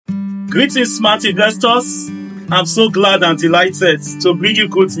Greetings, smart investors. I'm so glad and delighted to bring you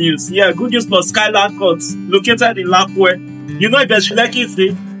good news. Yeah, good news for Skyline Court, located in Lakowe. You know, Ibeju-Lekki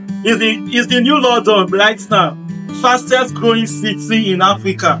is the new London right now. Fastest growing city in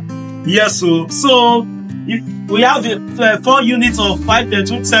Africa. Yes, so we have the 4 units of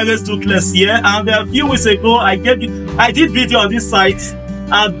 5-bedroom Terrace Duplex here, and a few weeks ago I did video on this site,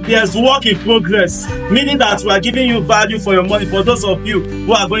 and there's work in progress, meaning that we are giving you value for your money for those of you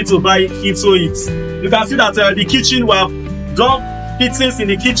who are going to buy into it. You can see that the kitchen, we have done fittings in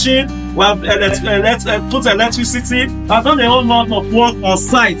the kitchen, we have put electricity, I've done a whole lot of work on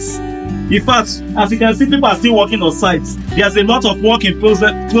site. In fact, as you can see, people are still working on site. There's a lot of work in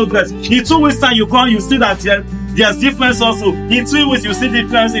progress. In 2 weeks time you come, you see that there's difference also. In 3 weeks you see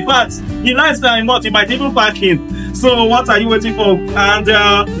difference. In fact, in lifetime not, you might even park in. So what are you waiting for? And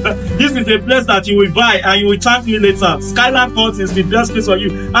this is a place that you will buy and you will thank me later. Skyline Court is the best place for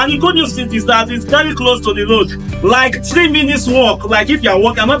you. And the good news is that it's very close to the road. Like 3 minutes walk. Like if you are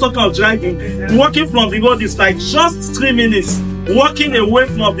walking, I'm not talking of driving. Walking from the road is like just 3 minutes. Walking away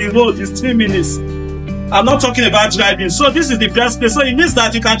from the road is 3 minutes. I'm not talking about driving. So this is the best place. So it means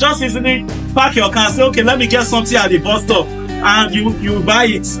that you can just easily park your car and say, okay, let me get something at the bus stop, and you buy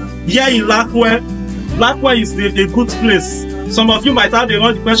it. Here in Lakowe, Lakowe is a good place. Some of you might have the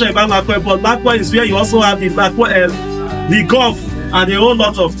wrong question about Lakowe, but Lakowe is where you also have the Lakowe, the golf, and a whole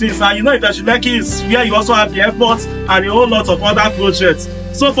lot of things. And you know, Ibeju-Lekki is where you also have the airport and a whole lot of other projects.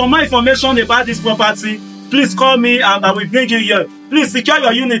 So for more information about this property, please call me and I will bring you here. Please secure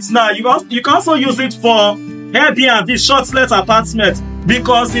your units now. You can also use it for Airbnb, short-let apartment,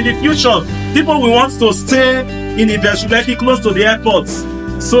 because in the future, people will want to stay in Ibeju-Lekki close to the airport.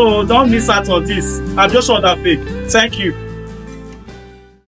 So don't miss out on this. I'm just on that page. Thank you.